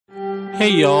Hey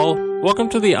y'all, welcome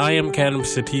to the I Am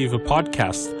Cannabis Sativa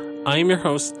podcast. I am your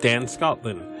host, Dan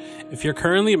Scotland. If you're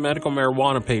currently a medical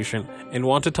marijuana patient and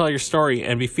want to tell your story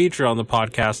and be featured on the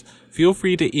podcast, feel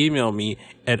free to email me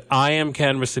at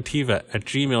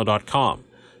iamcannabissativa@gmail.com.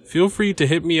 Feel free to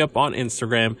hit me up on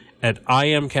Instagram at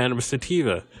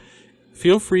iamcannabissativa.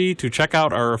 Feel free to check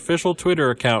out our official Twitter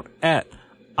account at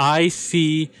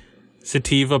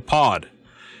ICSativaPod.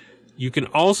 You can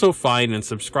also find and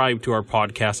subscribe to our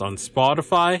podcast on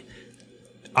Spotify,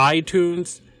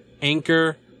 iTunes,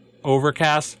 Anchor,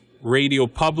 Overcast, Radio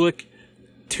Public,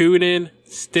 TuneIn,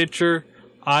 Stitcher,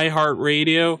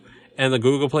 iHeartRadio, and the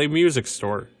Google Play Music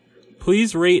Store.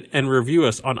 Please rate and review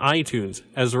us on iTunes,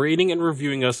 as rating and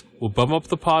reviewing us will bump up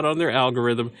the pod on their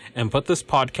algorithm and put this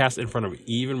podcast in front of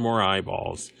even more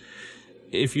eyeballs.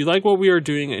 If you like what we are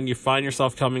doing and you find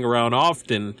yourself coming around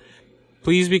often,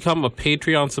 please become a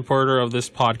Patreon supporter of this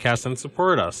podcast and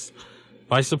support us.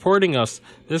 By supporting us,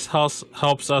 this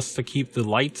helps us to keep the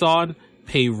lights on,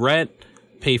 pay rent,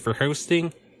 pay for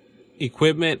hosting,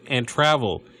 equipment, and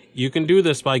travel. You can do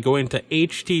this by going to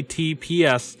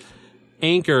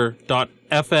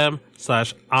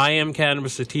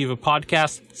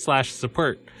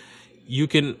https://anchor.fm/iamcannabissativapodcast/support. You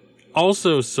can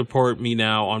also support me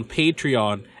now on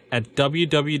Patreon at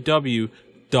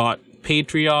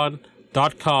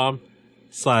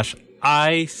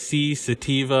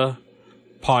www.patreon.com/ICSativa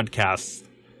podcast.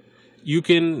 You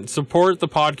can support the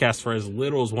podcast for as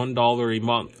little as $1 a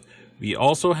month. We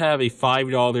also have a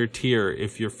 $5 tier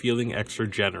if you're feeling extra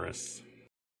generous.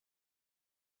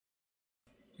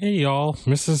 Hey y'all,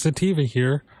 Mrs. Sativa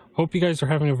here. Hope you guys are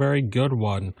having a very good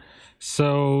one.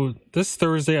 So this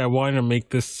Thursday I wanted to make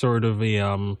this sort of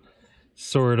a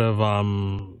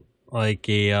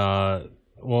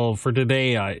for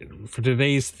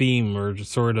today's theme, we're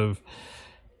just sort of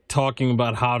talking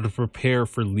about how to prepare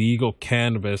for legal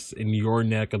cannabis in your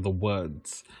neck of the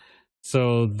woods.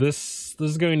 So this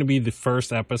is going to be the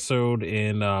first episode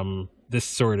in this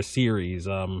sort of series.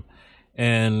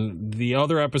 And the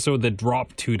other episode that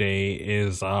dropped today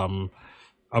is about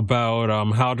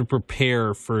how to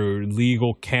prepare for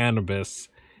legal cannabis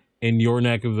in your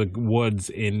neck of the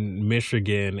woods in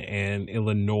Michigan and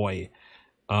Illinois.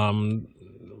 But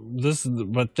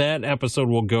that episode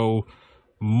will go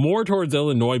more towards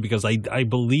Illinois because I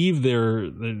believe their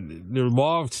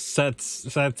law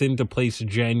sets into place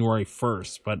January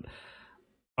 1st. But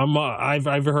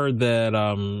I've heard that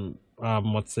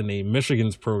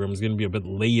Michigan's program is going to be a bit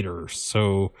later.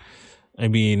 So I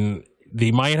mean,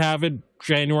 they might have it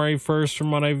January 1st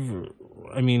from what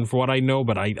I know,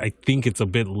 but I think it's a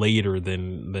bit later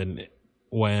than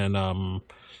when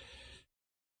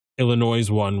Illinois'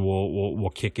 one will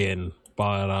kick in.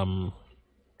 But I'm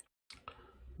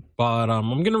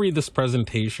gonna read this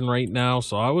presentation right now.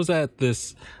 So I was at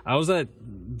the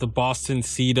Boston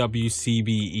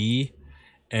CWCBE,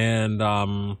 and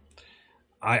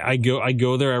I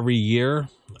go there every year.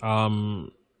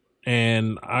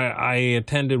 And I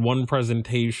attended one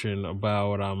presentation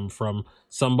about from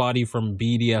somebody from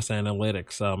BDS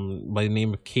Analytics by the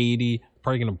name of Katie,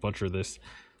 probably gonna butcher this,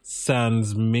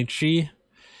 Sansmichi,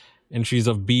 and she's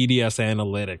of BDS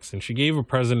Analytics, and she gave a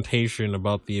presentation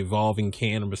about the evolving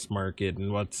cannabis market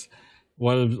and what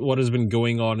has been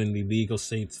going on in the legal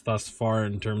states thus far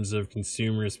in terms of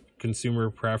consumer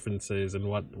preferences and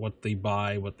what they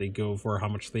buy, what they go for, how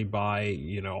much they buy,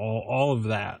 all of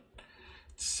that.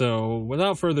 So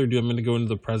without further ado, I'm going to go into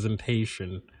the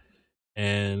presentation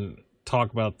and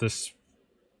talk about this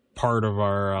part of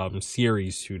our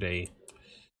series today.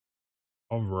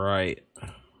 All right.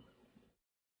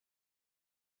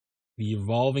 The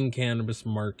evolving cannabis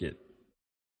market.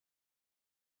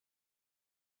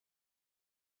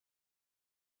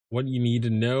 What you need to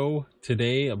know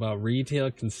today about retail,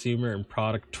 consumer, and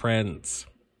product trends.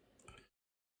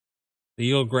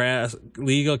 Legal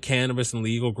cannabis and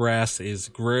legal grass is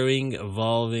growing,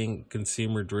 evolving,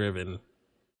 consumer-driven.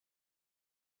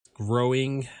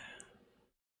 Growing.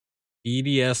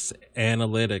 BDS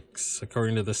Analytics,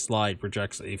 according to the slide,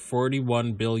 projects a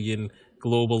 $41 billion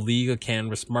global legal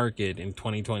cannabis market in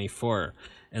 2024,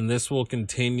 and this will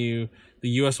continue. The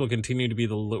U.S. will continue to be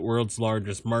the world's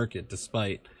largest market,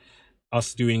 despite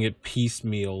us doing it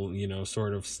piecemeal,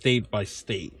 sort of state by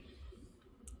state.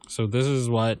 So this is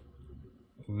what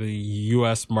the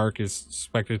U.S. market is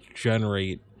expected to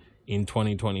generate in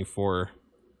 2024.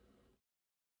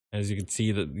 As you can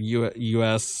see, the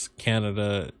U.S.,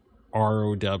 Canada,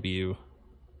 ROW,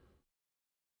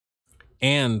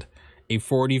 and a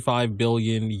 $45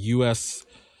 billion U.S.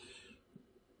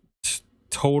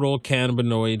 total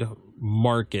cannabinoid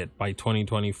market by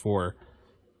 2024.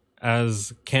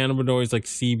 as cannabinoids like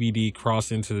CBD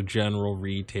cross into the general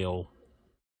retail.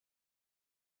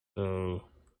 So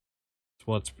it's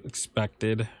what's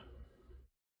expected.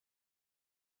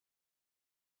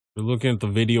 We're looking at the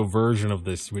video version of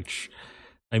this, which,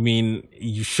 I mean,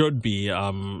 you should be.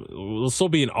 It'll still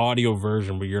be an audio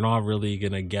version, but you're not really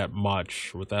gonna get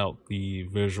much without the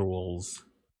visuals.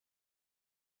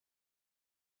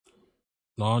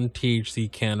 Non-THC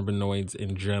cannabinoids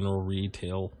in general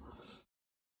retail.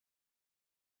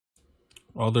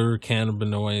 Other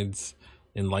cannabinoids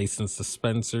in licensed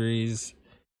dispensaries.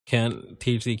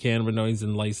 THC cannabinoids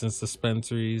in licensed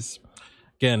dispensaries.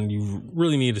 Again, you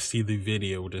really need to see the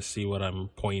video to see what I'm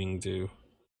pointing to.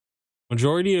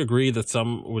 Majority agree that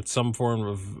with some form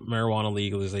of marijuana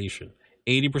legalization.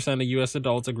 80% of U.S.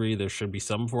 adults agree there should be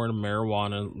some form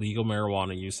of legal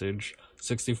marijuana usage.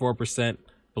 64%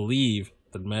 believe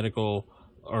that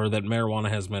marijuana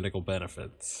has medical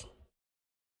benefits.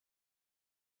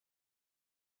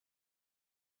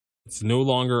 It's no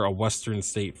longer a Western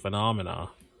state phenomena.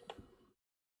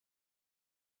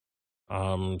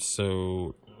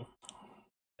 So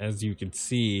as you can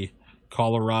see,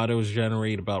 Colorado's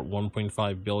generate about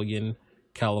 1.5 billion,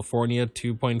 California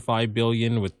 2.5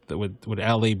 billion, with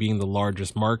LA being the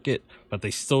largest market, but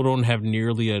they still don't have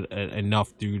nearly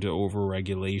enough due to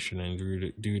overregulation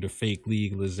and due to fake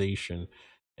legalization,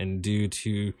 and due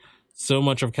to so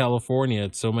much of California,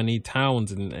 so many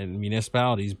towns and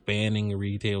municipalities banning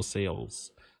retail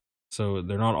sales. So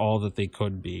they're not all that they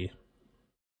could be.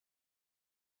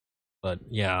 But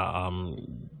yeah,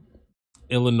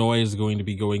 Illinois is going to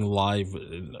be going live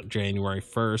January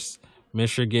 1st.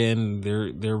 Michigan,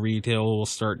 their retail will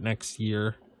start next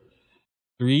year.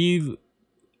 3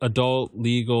 adult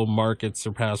legal markets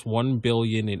surpassed $1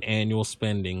 billion in annual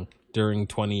spending during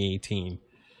 2018.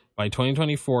 By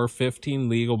 2024, 15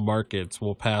 legal markets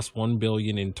will pass $1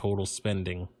 billion in total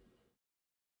spending.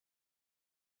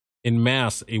 In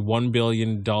mass, a $1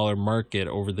 billion market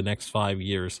over the next 5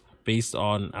 years, based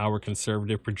on our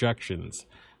conservative projections.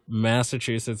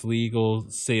 Massachusetts legal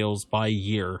sales by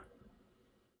year.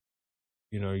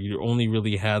 You know, you only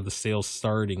really had the sales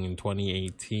starting in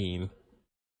 2018.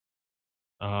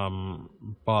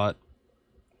 But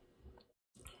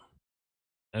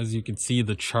as you can see,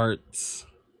 the charts,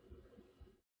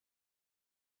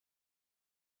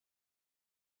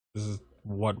 this is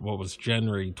what was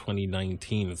January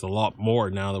 2019. It's a lot more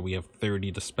now that we have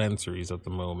 30 dispensaries at the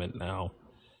moment now.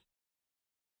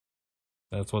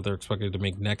 That's what they're expected to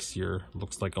make next year.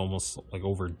 Looks like almost like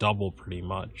over double pretty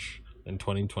much in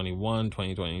 2021,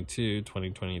 2022,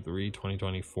 2023,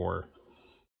 2024.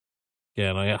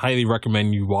 Again, I highly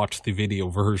recommend you watch the video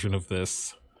version of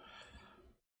this.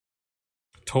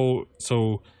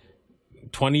 So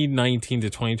 2019 to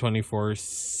 2024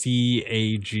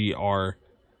 CAGR.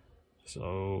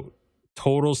 So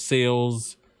total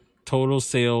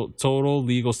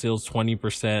legal sales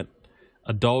 20%,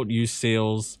 adult use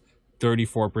sales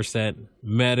 34%,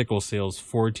 medical sales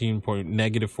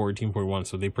 -14.1.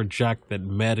 So they project that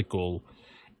medical,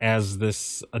 as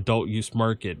this adult use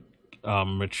market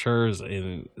matures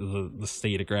in the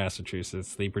state of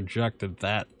Massachusetts, they project that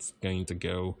that's going to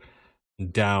go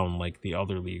down like the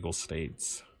other legal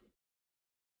states.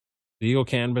 Legal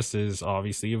cannabis is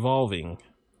obviously evolving.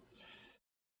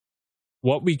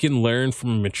 What we can learn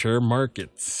from mature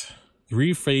markets.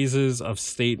 3 phases of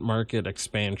state market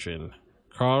expansion.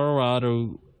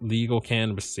 Colorado legal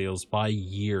cannabis sales by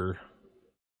year.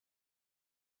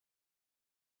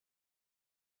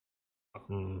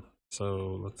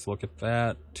 So let's look at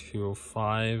that.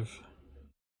 205.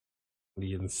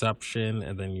 The inception,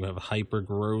 and then you have hyper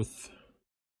growth.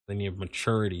 Then you have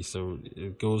maturity. So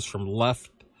it goes from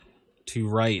left to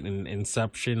right in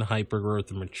inception, hyper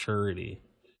growth, and maturity.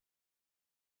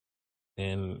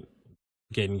 And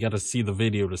again, you got to see the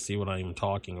video to see what I'm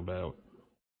talking about.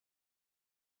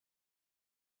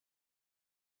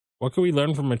 What can we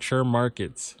learn from mature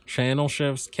markets? Channel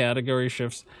shifts, category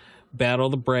shifts, battle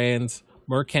the brands,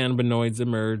 more cannabinoids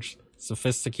emerge,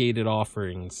 sophisticated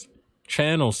offerings.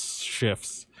 Channel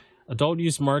shifts. Adult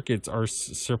use markets are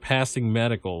surpassing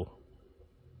medical.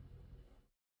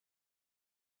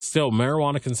 Still,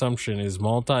 marijuana consumption is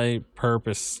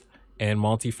multi-purpose and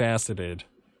multifaceted.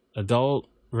 Adult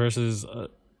versus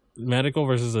medical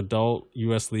versus adult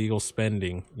U.S. legal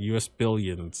spending, U.S.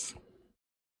 billions.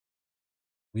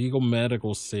 Legal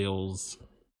medical sales,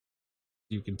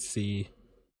 you can see.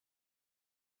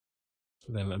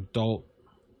 Then adult.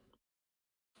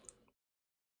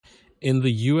 In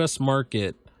the U.S.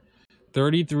 market,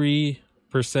 33%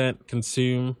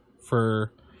 consume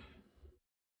for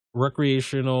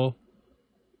recreational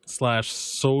 /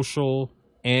 social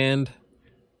and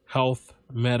health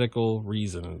medical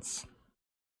reasons.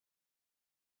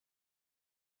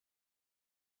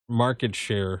 Market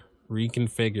share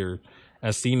reconfigured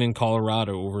as seen in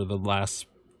Colorado over the last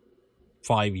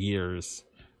 5 years.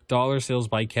 Dollar sales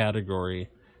by category.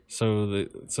 So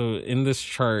in this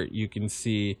chart you can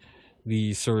see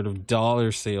the sort of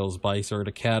dollar sales by sort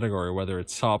of category, whether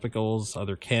it's topicals,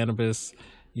 other cannabis,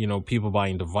 people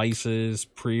buying devices,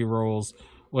 pre-rolls,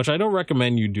 which I don't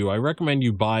recommend you do. I recommend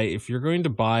you buy, if you're going to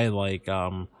buy like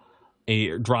a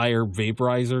dry herb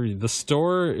vaporizer, the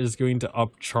store is going to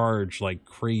upcharge like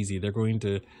crazy. They're going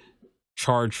to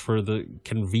charge for the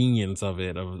convenience of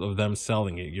it, of them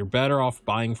selling it. You're better off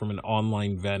buying from an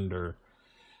online vendor,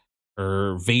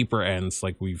 or Vapor Ents,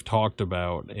 like we've talked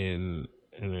about in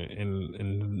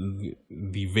the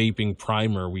vaping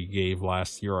primer we gave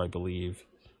last year, I believe.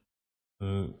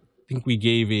 I think we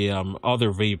gave a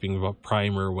other vaping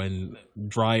primer when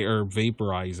dry herb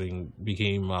vaporizing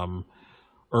became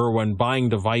or when buying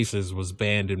devices was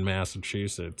banned in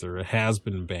Massachusetts, or it has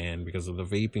been banned because of the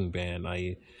vaping ban.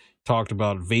 I talked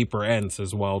about Vapor Ents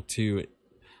as well too.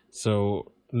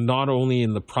 So not only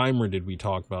in the primer did we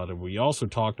talk about it, we also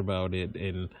talked about it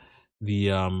in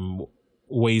the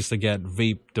ways to get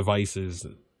vape devices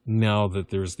now that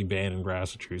there's the ban in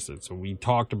Massachusetts. So we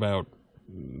talked about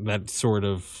that sort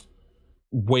of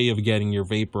way of getting your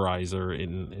vaporizer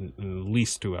in at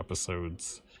least 2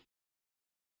 episodes.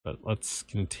 But let's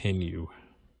continue.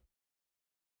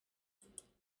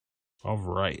 All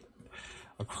right.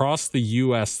 Across the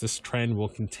U.S., this trend will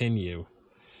continue.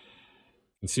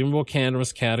 Consumable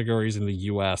cannabis categories in the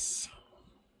U.S.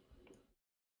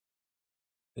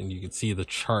 And you can see the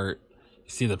chart. You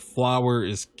see that flower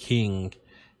is king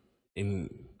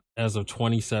as of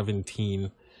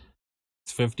 2017.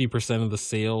 It's 50% of the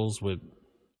sales, with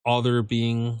other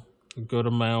being a good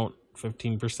amount,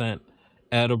 15%.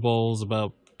 Edibles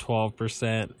about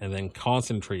 12%, and then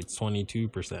concentrates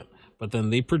 22%. But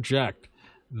then they project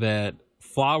that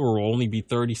flower will only be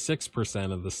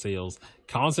 36% of the sales.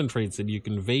 Concentrates that you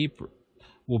can vape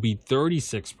will be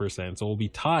 36%, so we'll be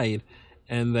tied.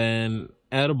 And then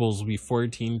edibles will be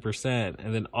 14%,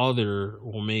 and then other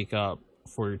will make up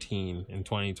 14 in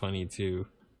 2022.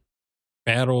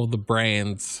 Battle of the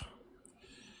brands.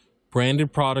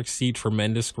 Branded products see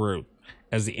tremendous growth.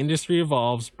 As the industry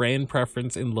evolves, brand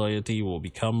preference and loyalty will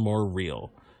become more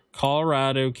real.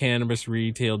 Colorado cannabis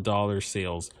retail dollar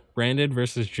sales, branded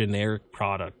versus generic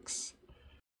products.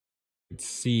 Let's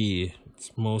see,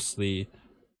 it's mostly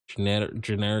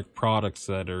generic products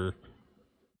that are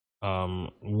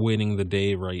winning the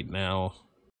day right now.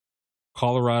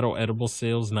 Colorado edible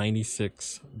sales,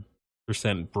 96%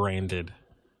 branded.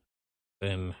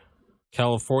 Then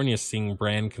California is seeing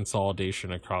brand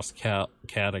consolidation across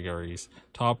categories.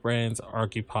 Top brands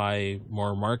occupy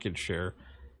more market share,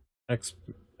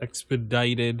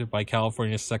 expedited by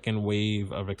California's second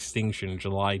wave of extinction,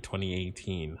 July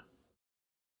 2018.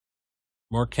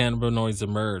 More cannabinoids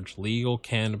emerge. Legal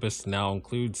cannabis now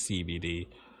includes CBD.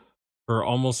 For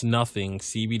almost nothing,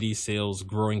 CBD sales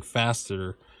growing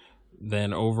faster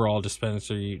than overall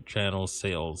dispensary channel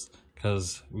sales,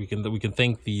 because we can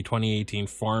thank the 2018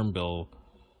 Farm Bill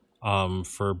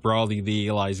for broadly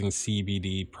legalizing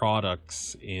CBD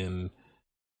products in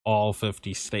all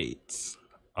 50 states,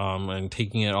 and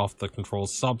taking it off the Controlled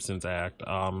Substance Act.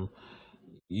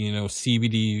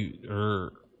 CBD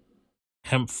or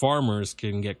hemp farmers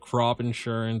can get crop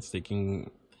insurance. They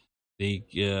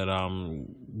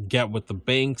get with the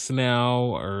banks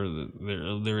now, or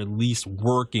they're at least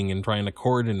working and trying to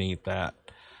coordinate that.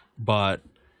 But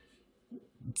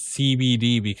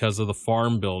CBD, because of the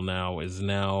Farm Bill now, is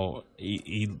now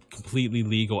a completely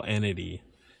legal entity,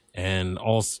 and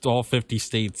all 50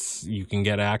 states you can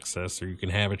get access, or you can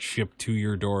have it shipped to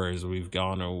your door, as we've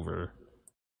gone over.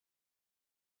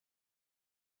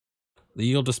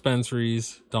 Legal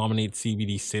dispensaries dominate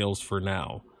CBD sales for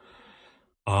now.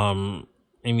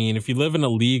 If you live in a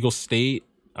legal state,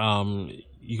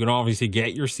 you can obviously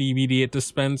get your CBD at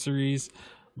dispensaries,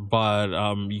 but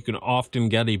you can often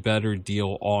get a better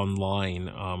deal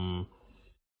online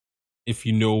if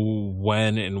you know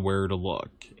when and where to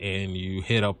look, and you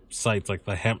hit up sites like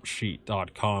the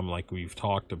hempsheet.com, like we've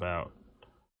talked about.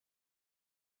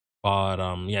 But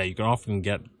you can often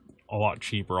get a lot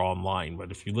cheaper online.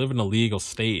 But if you live in a legal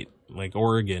state like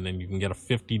Oregon, and you can get a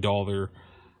 $50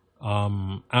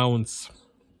 ounce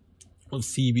of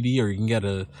CBD, or you can get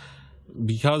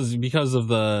because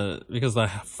the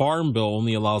Farm Bill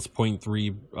only allows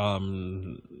 0.3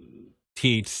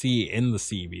 THC in the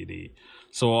CBD.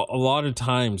 So a lot of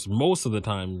times, most of the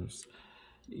times,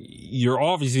 you're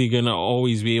obviously going to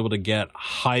always be able to get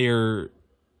higher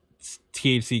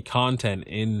THC content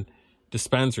in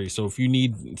dispensaries. So if you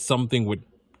need something with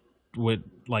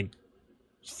like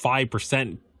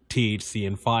 5% THC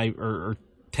and 5 or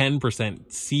 10%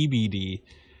 CBD,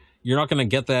 you're not going to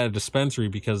get that at a dispensary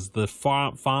because the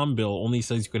farm bill only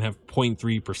says you can have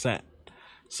 0.3%.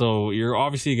 So you're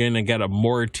obviously going to get a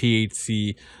more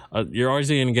THC. You're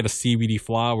obviously going to get a CBD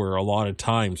flower a lot of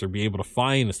times, or be able to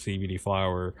find a CBD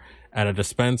flower at a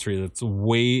dispensary that's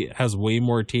has way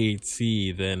more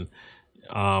THC than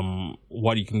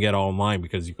what you can get online,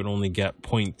 because you can only get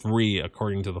 0.3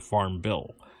 according to the farm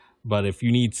bill. But if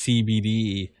you need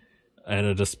CBD at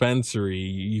a dispensary,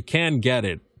 you can get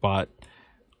it, but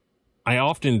I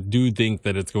often do think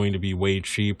that it's going to be way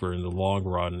cheaper in the long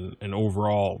run and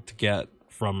overall to get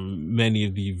from many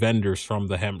of the vendors from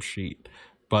the hemp sheet.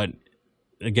 But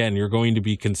again, you're going to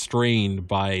be constrained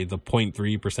by the 0.3%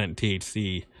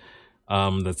 THC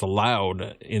that's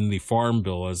allowed in the farm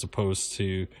bill, as opposed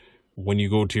to when you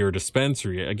go to your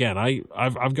dispensary. Again,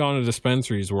 I've gone to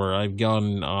dispensaries where I've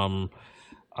gotten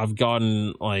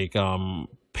like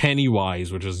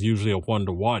Pennywise, which is usually a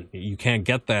 1-to-1. You can't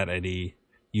get that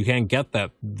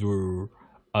through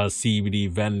a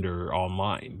CBD vendor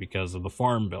online because of the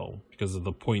farm bill, because of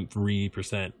the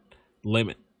 0.3%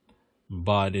 limit.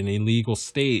 But in a legal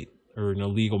state, or in a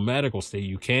legal medical state,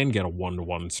 you can get a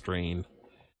 1-to-1 strain.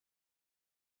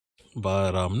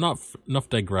 But enough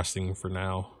digressing for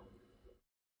now.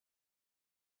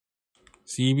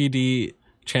 CBD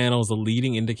channel is a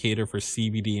leading indicator for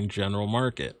CBD in general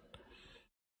market.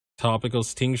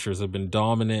 Topicals tinctures have been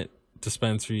dominant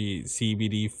dispensary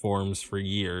CBD forms for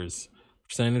years.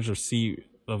 Percentage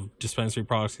of dispensary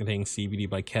products containing CBD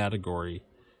by category.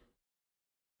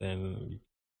 Then you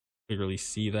clearly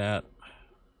see that.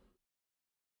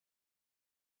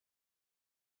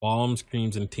 Balms,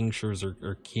 creams, and tinctures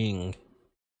are king.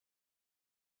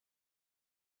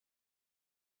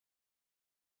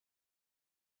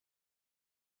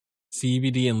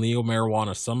 CBD and legal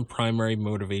marijuana, some primary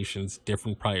motivations,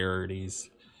 different priorities.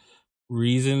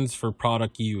 Reasons for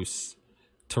product use: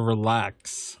 to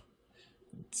relax.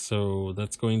 So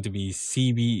that's going to be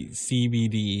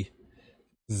CBD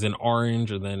is an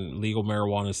orange, and then legal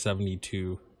marijuana is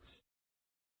 72.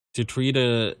 To treat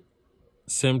a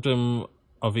symptom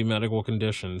of a medical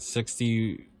condition,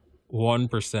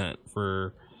 61%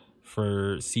 for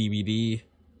CBD, a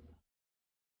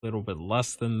little bit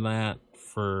less than that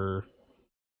for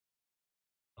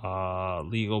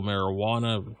legal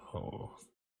marijuana,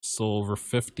 still over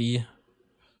 50.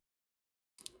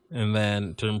 And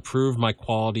then to improve my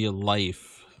quality of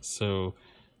life, so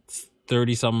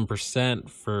 37%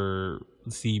 for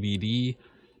CBD,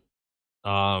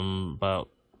 about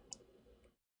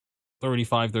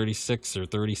 35, 36, or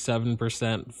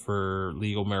 37% for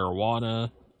legal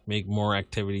marijuana. Make more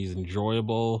activities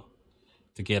enjoyable,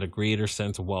 to get a greater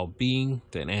sense of well-being,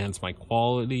 to enhance my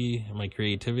quality, my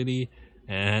creativity,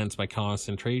 enhance my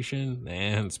concentration,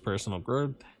 enhance personal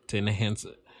growth, to enhance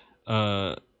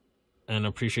an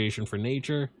appreciation for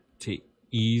nature, to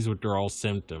ease withdrawal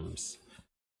symptoms.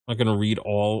 I'm not going to read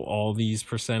all these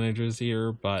percentages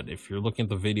here, but if you're looking at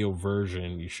the video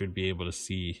version, you should be able to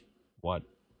see what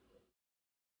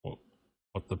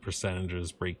the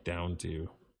percentages break down to.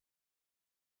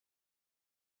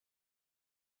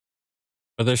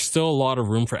 But there's still a lot of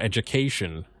room for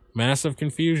education. Massive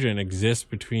confusion exists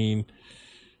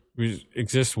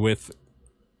with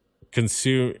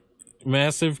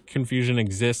massive confusion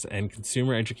exists, and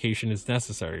consumer education is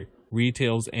necessary.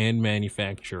 Retailers and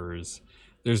manufacturers.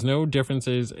 There's no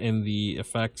differences in the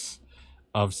effects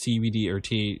of CBD or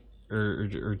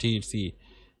THC.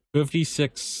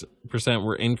 56%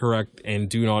 were incorrect and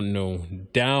do not know,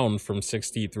 down from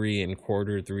 63 in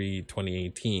Q3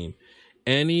 2018.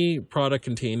 Any product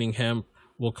containing hemp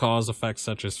will cause effects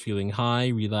such as feeling high,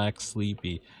 relaxed,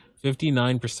 sleepy.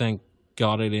 59%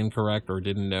 got it incorrect or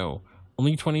didn't know.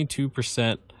 Only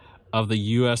 22% of the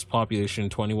US population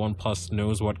 21 plus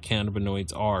knows what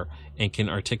cannabinoids are and can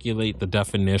articulate the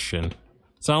definition.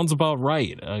 Sounds about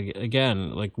right.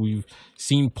 Again, like we've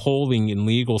seen polling in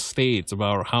legal states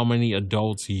about how many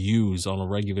adults use on a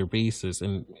regular basis,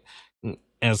 and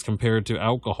as compared to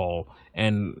alcohol.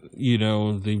 And you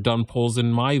know, they've done polls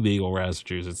in my legal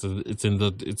Massachusetts. It's in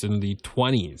the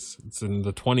 20s. It's in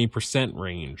the 20%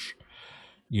 range.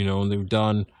 You know, and they've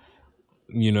done,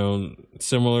 you know,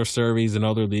 similar surveys in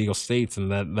other legal states,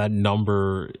 and that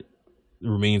number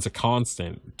remains a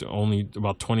constant. Only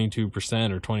about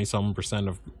 22% or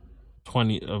 27%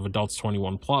 of adults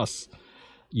 21 plus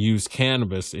use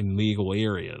cannabis in legal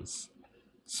areas.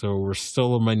 So we're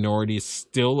still a minority,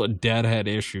 still a deadhead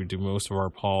issue to most of our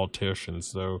politicians.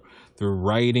 So through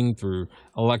writing, through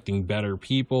electing better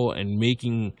people, and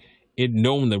making it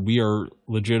known that we are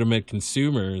legitimate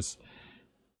consumers,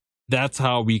 that's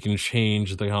how we can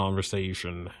change the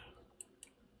conversation.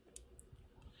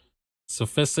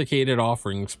 Sophisticated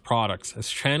offerings, products. As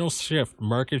channels shift,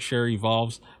 market share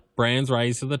evolves, brands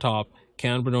rise to the top,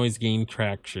 cannabinoids gain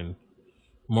traction.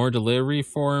 More delivery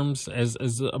forms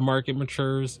as a market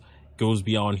matures, goes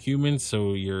beyond humans.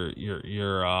 So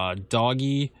your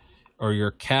doggy or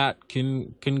your cat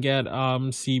can get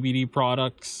CBD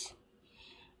products,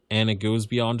 and it goes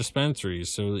beyond dispensaries.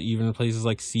 So even places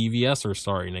like CVS are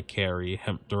starting to carry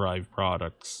hemp derived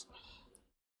products,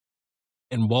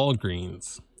 and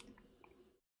Walgreens,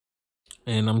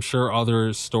 and I'm sure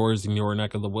other stores in your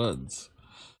neck of the woods.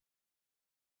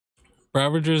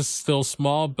 Beverages still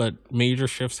small, but major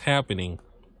shifts happening.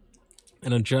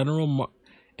 And general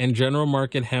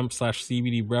market hemp /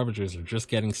 CBD beverages are just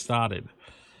getting started.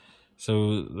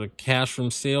 So the cash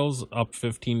from sales up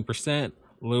 15%,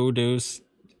 low dose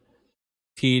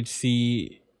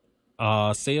THC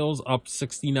sales up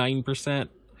 69%,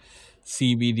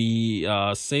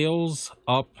 CBD sales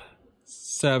up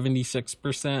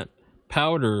 76%,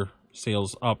 powder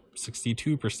sales up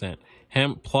 62%,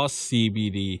 hemp plus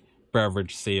CBD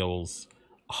beverage sales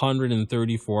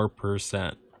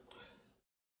 134%.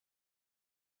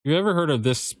 You ever heard of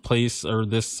this place or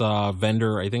this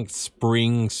vendor? I think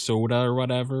Spring Soda or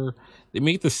whatever. They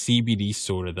make the CBD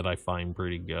soda that I find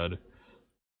pretty good.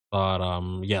 But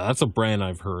yeah, that's a brand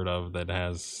I've heard of that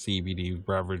has CBD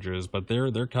beverages. But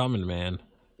they're coming, man.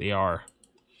 They are.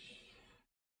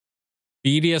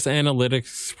 BDS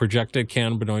Analytics projected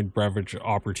cannabinoid beverage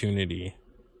opportunity.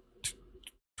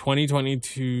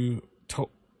 2022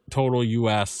 total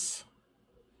US.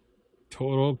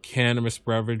 Total cannabis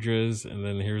beverages, and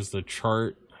then here's the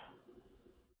chart.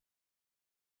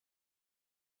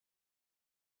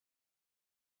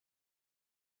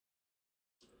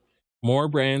 More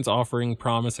brands offering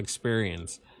promise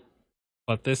experience,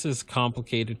 but this is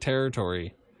complicated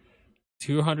territory.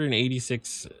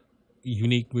 286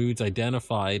 unique moods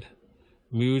identified,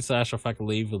 mood / effect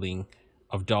labeling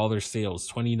of dollar sales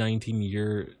 2019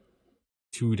 year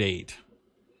to date.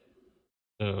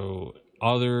 So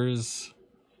others,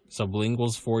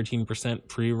 sublinguals 14%,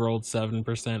 pre-rolled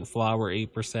 7%, flower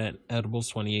 8%,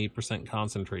 edibles 28%,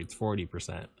 concentrates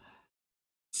 40%.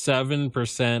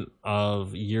 7%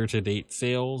 of year-to-date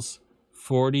sales,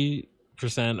 40%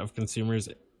 of consumers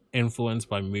influenced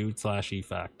by mood /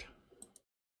 effect.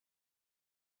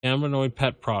 Cannabinoid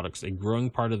pet products, a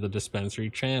growing part of the dispensary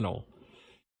channel.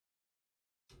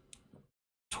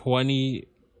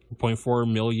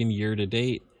 20.4 million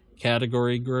year-to-date.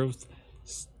 Category growth,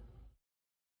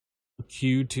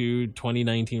 Q2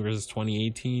 2019 versus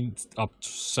 2018, up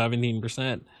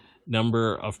 17%.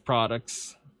 Number of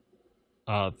products,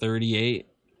 38,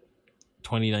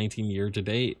 2019 year to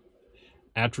date.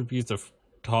 Attributes of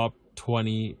top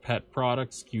 20 pet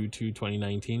products, Q2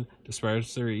 2019.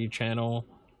 Dispensary channel,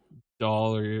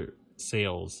 dollar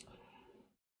sales.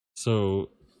 So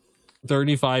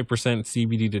 35%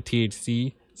 CBD to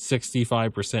THC,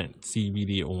 65%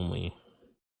 CBD only.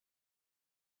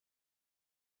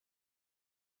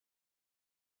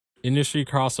 Industry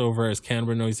crossover as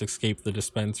cannabinoids escape the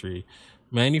dispensary.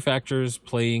 Manufacturers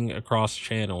playing across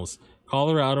channels.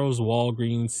 Colorado's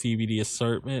Walgreens CBD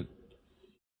assortment.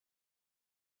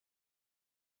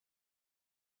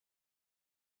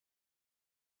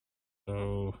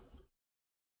 So,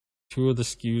 two of the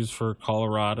SKUs for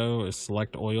Colorado is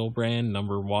Select Oil brand,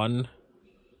 number 1.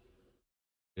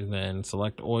 And then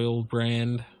Select Oil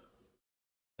brand.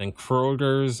 And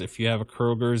Kroger's, if you have a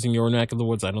Kroger's in your neck of the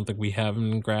woods. I don't think we have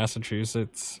them in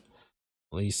Massachusetts.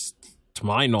 At least to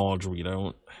my knowledge, we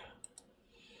don't.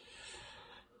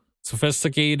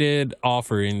 Sophisticated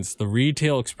offerings. The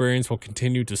retail experience will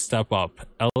continue to step up.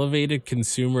 Elevated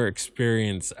consumer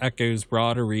experience echoes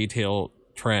broader retail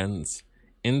trends.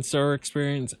 In-store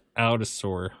experience,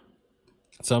 out-of-store.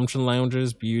 Consumption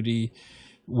lounges, beauty,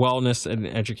 wellness and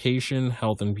education,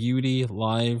 health and beauty,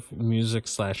 live music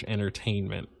 /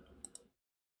 entertainment.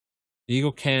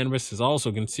 Legal cannabis is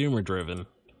also consumer driven.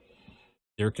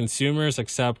 There are consumers,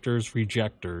 acceptors,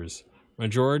 rejectors.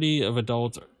 Majority of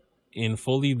adults in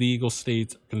fully legal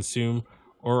states consume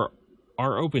or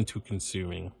are open to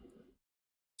consuming.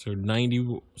 So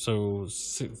Q1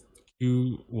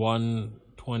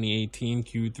 2018,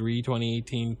 Q3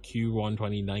 2018, Q1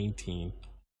 2019.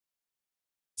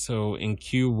 So in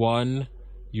Q1,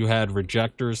 you had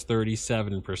rejectors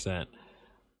 37%.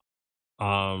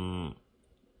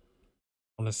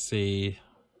 Let's see.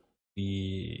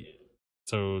 the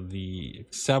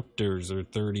acceptors are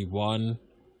 31,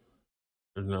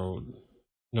 or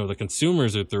the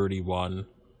consumers are 31,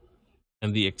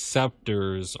 and the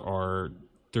acceptors are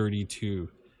 32.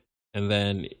 And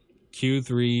then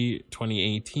Q3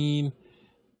 2018,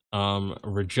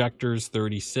 rejectors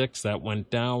 36, that went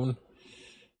down.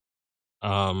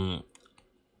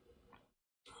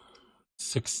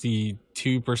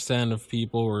 62% of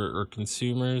people are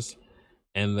consumers,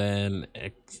 and then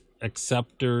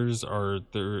acceptors are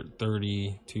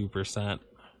 32%,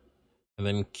 and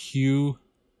then Q1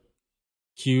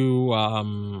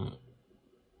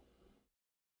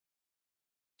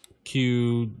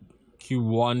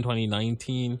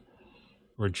 2019,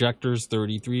 rejectors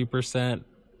 33%,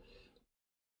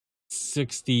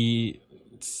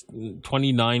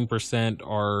 29%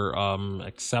 are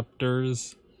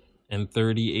acceptors, and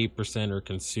 38% are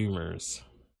consumers.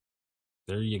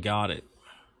 There you got it.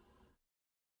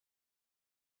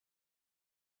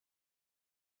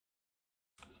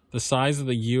 The size of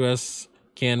the U.S.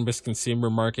 cannabis consumer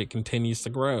market continues to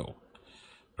grow.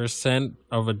 Percent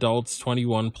of adults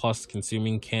 21 plus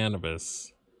consuming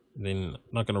cannabis. Then,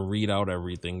 I'm not going to read out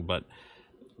everything, but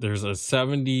there's a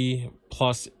 70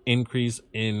 plus increase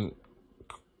in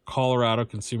Colorado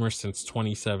consumers since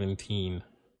 2017.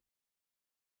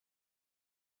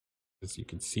 As you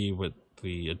can see with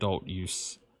the adult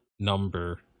use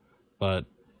number. But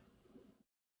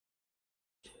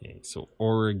okay, so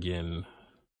Oregon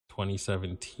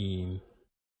 2017,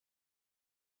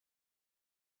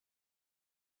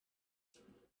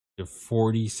 you have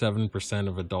 47%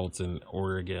 of adults in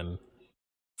Oregon,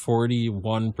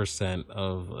 41%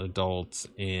 of adults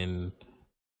in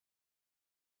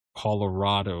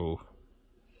Colorado,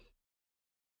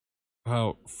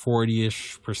 about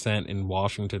 40-ish% in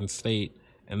Washington State,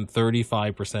 and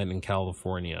 35% in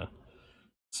California.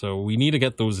 So we need to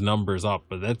get those numbers up,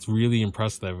 but that's really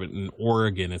impressive. In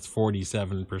Oregon, it's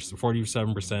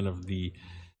 47% of the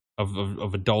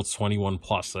of adults 21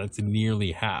 plus. So that's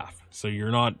nearly half. So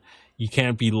you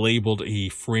can't be labeled a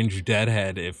fringe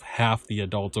deadhead if half the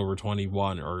adults over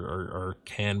 21 are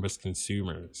cannabis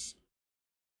consumers.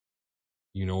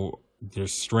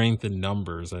 There's strength in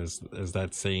numbers, as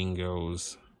that saying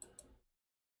goes.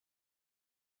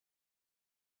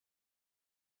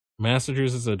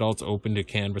 Massachusetts adults open to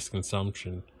cannabis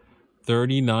consumption.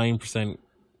 39%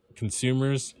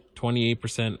 consumers,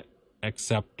 28%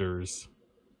 acceptors.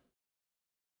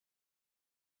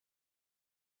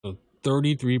 So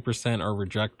 33% are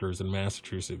rejectors in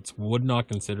Massachusetts, would not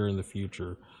consider in the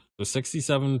future. So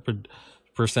 67%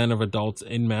 of adults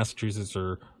in Massachusetts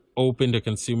are open to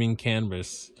consuming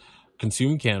cannabis.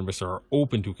 Consume cannabis, or are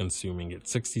open to consuming it.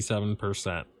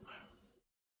 67%.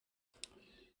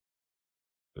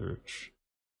 Search.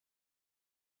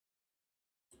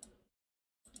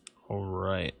 All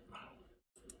right.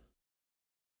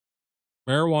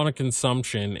 Marijuana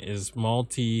consumption is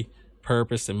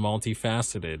multi-purpose and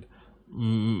multifaceted.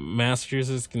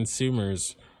 Massachusetts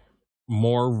consumers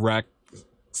more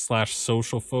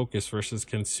rec/social focus versus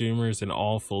consumers in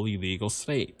all fully legal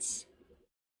states.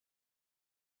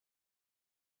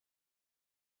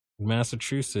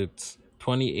 Massachusetts,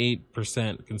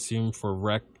 28% consume for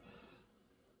rec/social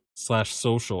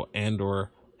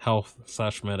and/or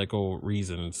health/medical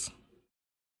reasons.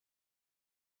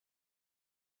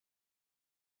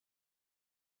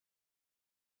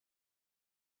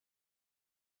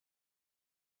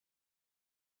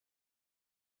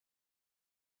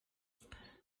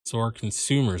 So our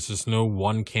consumers, there's no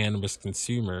one cannabis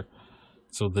consumer.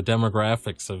 So the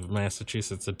demographics of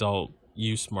Massachusetts adult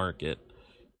use market: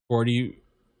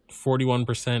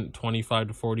 41% 25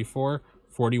 to 44,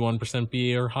 41%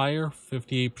 BA or higher,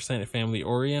 58% family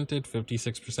oriented,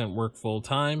 56% work full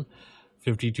time,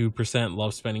 52%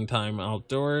 love spending time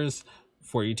outdoors,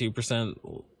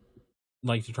 42%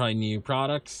 like to try new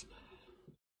products,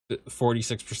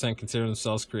 46% consider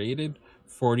themselves creative,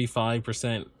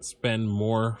 45% spend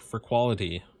more for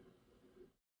quality.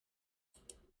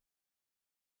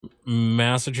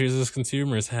 Massachusetts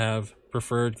consumers have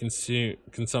preferred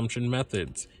consumption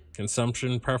methods.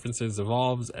 Consumption preferences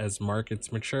evolves as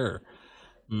markets mature.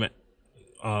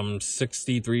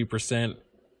 63%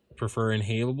 prefer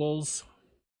inhalables,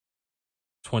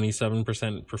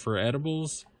 27% prefer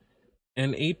edibles,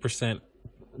 and 8%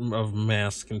 of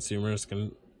mass consumers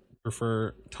can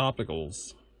prefer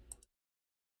topicals.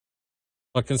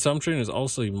 But consumption is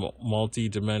also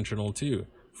multi-dimensional too.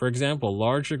 For example,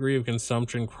 large degree of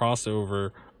consumption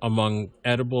crossover among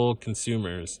edible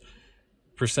consumers.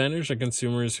 Percentage of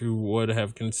consumers who would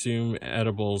have consumed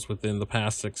edibles within the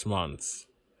past 6 months.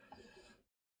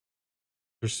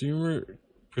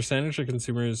 Percentage of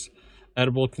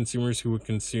edible consumers who would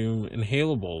consume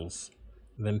inhalables,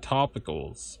 then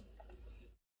topicals.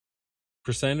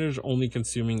 Percentage only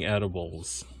consuming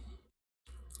edibles.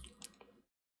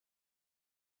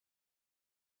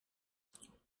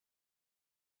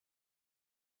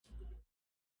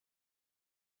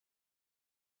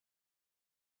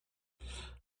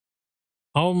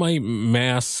 How might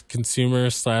mass consumer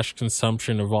 /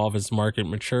 consumption evolve as market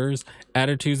matures?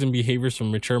 Attitudes and behaviors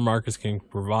from mature markets can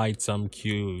provide some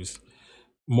cues.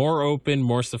 More open,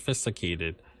 more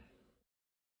sophisticated.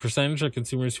 Percentage of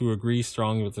consumers who agree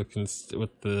strongly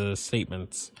with the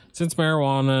statements. Since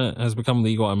marijuana has become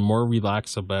legal, I'm more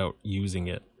relaxed about using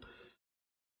it.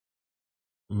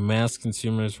 Mass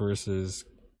consumers versus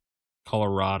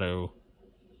Colorado.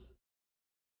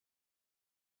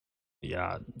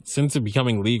 Yeah, since it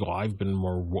becoming legal, I've been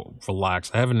more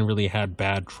relaxed. I haven't really had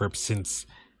bad trips since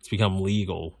it's become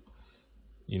legal.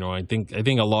 You know, I think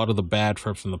a lot of the bad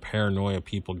trips and the paranoia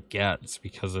people get is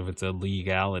because of its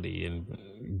illegality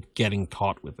and getting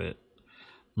caught with it.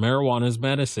 Marijuana is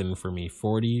medicine for me.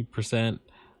 40%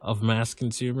 of mass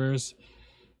consumers,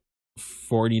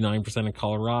 49% in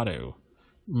Colorado.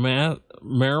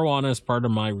 Marijuana is part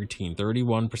of my routine.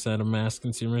 31% of mass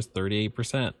consumers,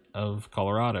 38% of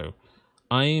Colorado.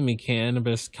 I am a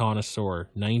cannabis connoisseur.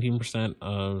 19%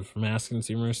 of mass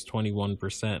consumers,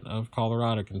 21% of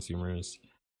Colorado consumers.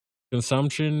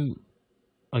 Consumption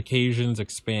occasions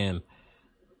expand.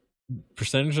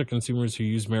 Percentage of consumers who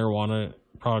use marijuana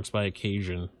products by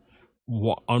occasion,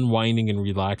 unwinding and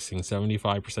relaxing,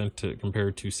 75%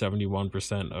 compared to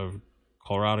 71% of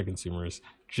Colorado consumers.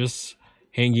 Just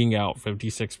hanging out,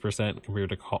 56%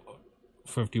 compared to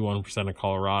 51% of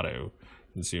Colorado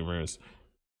consumers.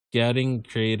 Getting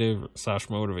creative /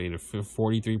 motivated,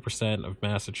 43% of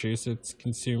Massachusetts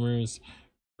consumers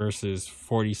versus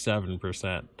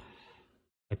 47%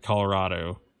 of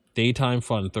Colorado. Daytime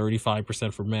fun,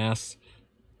 35% for Mass,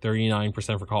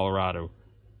 39% for Colorado.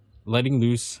 Letting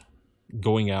loose,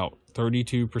 going out,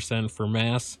 32% for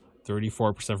Mass,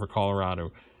 34% for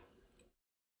Colorado.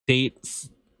 Date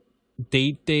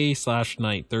day /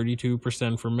 night,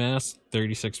 32% for Mass,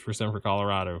 36% for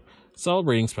Colorado.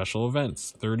 Celebrating special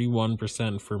events,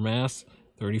 31% for Mass,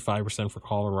 35% for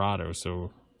Colorado.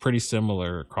 So pretty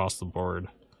similar across the board.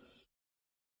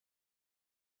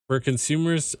 Where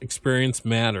consumers' experience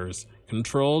matters,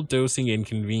 control, dosing, and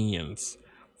convenience.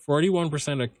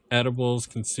 41% of edibles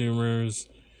consumers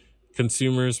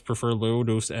prefer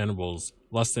low-dose edibles,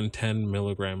 less than 10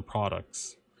 milligram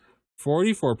products.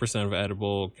 44% of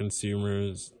edible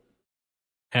consumers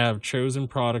have chosen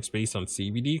products based on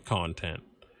CBD content.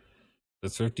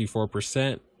 That's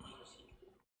 54%.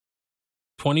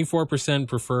 24%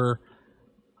 prefer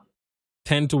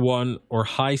 10-to-1 or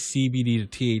high CBD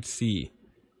to THC.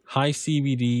 High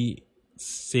CBD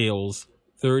sales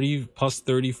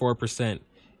 34%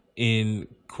 in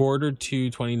quarter 2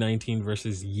 2019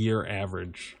 versus year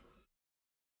average.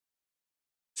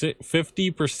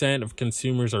 50% of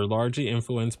consumers are largely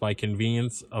influenced by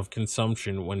convenience of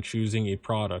consumption when choosing a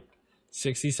product.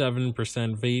 67%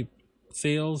 vape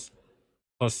sales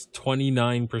plus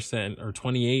 29% or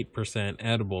 28%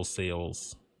 edible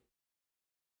sales.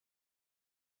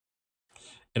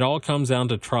 It all comes down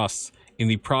to trust in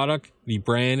the product, the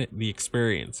brand, the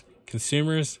experience.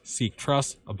 Consumers seek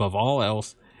trust above all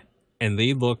else, and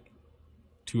they look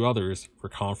to others for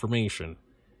confirmation.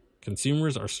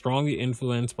 Consumers are strongly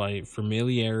influenced by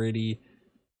familiarity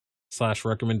 /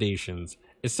 recommendations.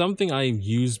 It's something I've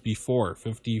used before,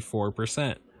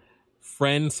 54%.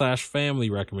 Friend / family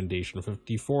recommendation,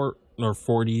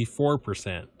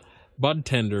 44%. Bud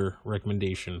tender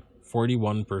recommendation,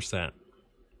 41%.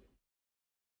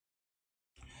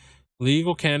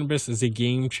 Legal cannabis is a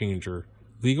game changer.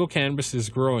 Legal cannabis is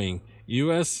growing.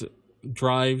 U.S.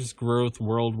 drives growth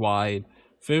worldwide.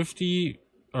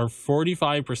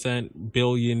 45%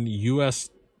 billion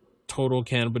U.S. total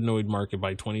cannabinoid market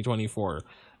by 2024.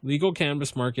 Legal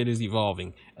cannabis market is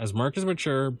evolving. As markets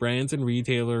mature, brands and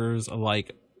retailers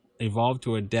alike evolve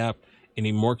to adapt in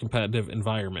a more competitive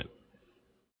environment.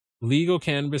 Legal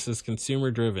cannabis is consumer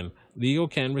driven. Legal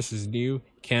cannabis is new.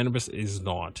 Cannabis is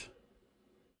not.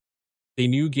 A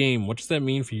new game. What does that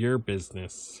mean for your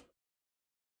business?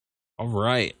 All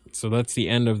right. So that's the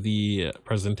end of the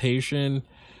presentation.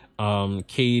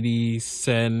 Katie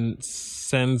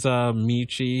Senza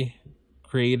Michi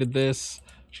created this.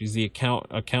 She's the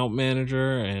account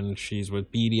manager, and she's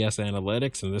with BDS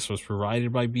Analytics, and this was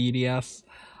provided by BDS.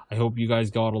 I hope you guys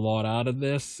got a lot out of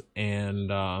this,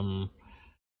 and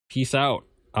peace out.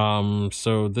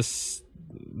 So this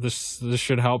this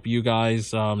should help you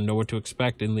guys know what to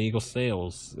expect in legal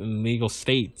sales, in legal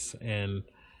states, and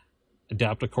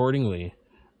adapt accordingly.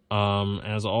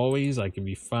 As always, I can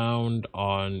be found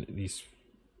on these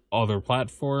other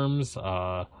platforms,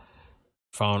 found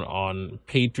on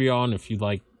Patreon. If you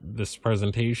like this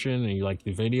presentation and you like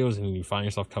the videos and you find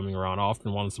yourself coming around often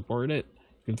and want to support it,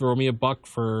 you can throw me a buck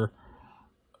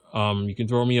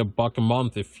a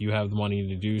month if you have the money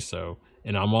to do so.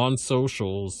 And I'm on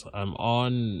socials. I'm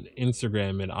on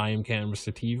Instagram at I am Cannabis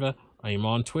Sativa. I am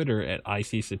on Twitter at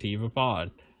IC Sativa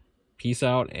Pod. Peace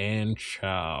out and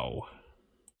ciao.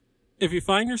 If you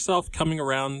find yourself coming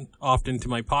around often to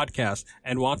my podcast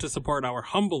and want to support our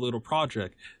humble little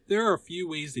project, there are a few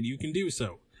ways that you can do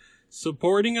so.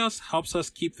 Supporting us helps us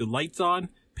keep the lights on,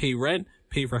 pay rent,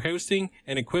 pay for hosting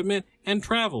and equipment, and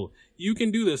travel. You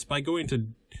can do this by going to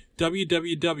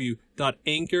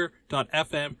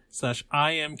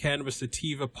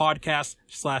www.anchor.fm/IamCannabisSativa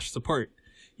podcast/support.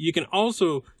 You can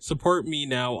also support me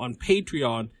now on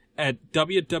Patreon at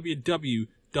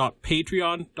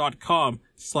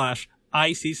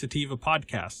www.patreon.com/IC Sativa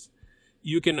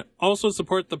You can also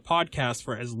support the podcast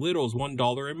for as little as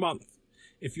 $1 a month.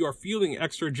 If you are feeling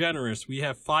extra generous, we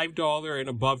have $5 and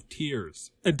above tiers.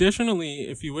 Additionally,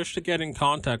 if you wish to get in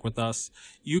contact with us,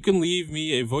 you can leave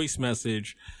me a voice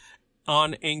message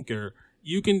on Anchor.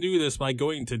 You can do this by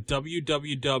going to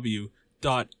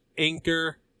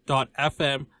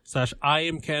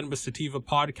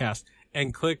www.anchor.fm/IamCannabisSativa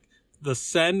and click the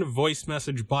send voice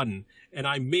message button, and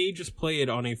I may just play it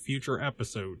on a future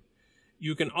episode.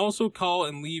 You can also call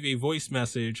and leave a voice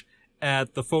message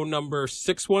at the phone number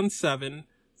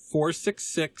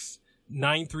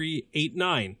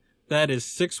 617-466-9389. That is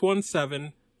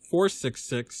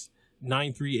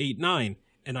 617-466-9389,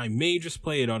 and I may just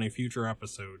play it on a future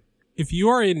episode. If you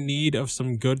are in need of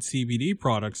some good CBD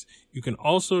products, you can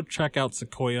also check out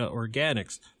Sequoia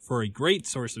Organics for a great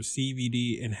source of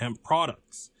CBD and hemp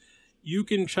products. You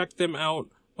can check them out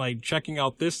by checking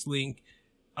out this link,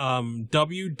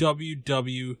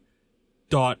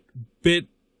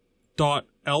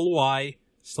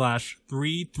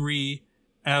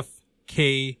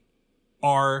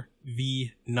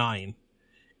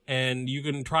 And you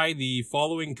can try the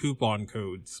following coupon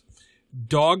codes: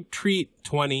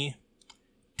 DogTreat20,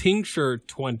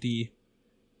 Tincture20,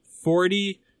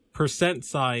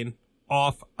 40%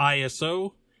 off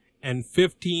ISO, and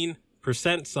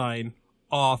 15%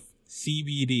 off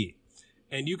CBD.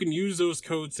 And you can use those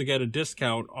codes to get a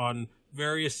discount on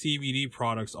various CBD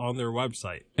products on their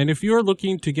website. And if you are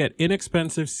looking to get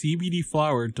inexpensive CBD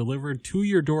flower delivered to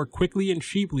your door quickly and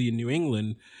cheaply in New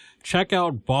England, check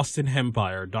out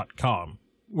BostonHempire.com,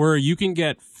 where you can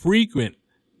get frequent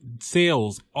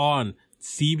sales on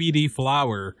CBD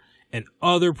flower and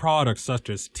other products such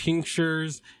as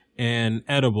tinctures and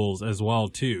edibles as well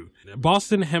too.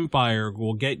 Boston Hempire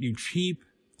will get you cheap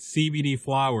CBD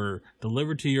flower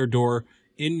delivered to your door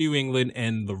in New England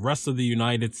and the rest of the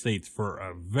United States for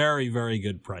a very, very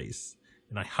good price.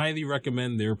 And I highly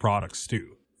recommend their products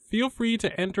too. Feel free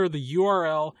to enter the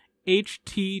URL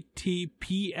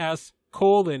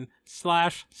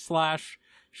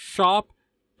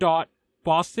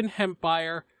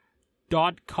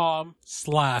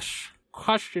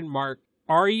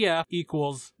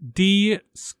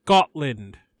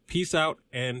Scotland. Peace out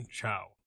and ciao.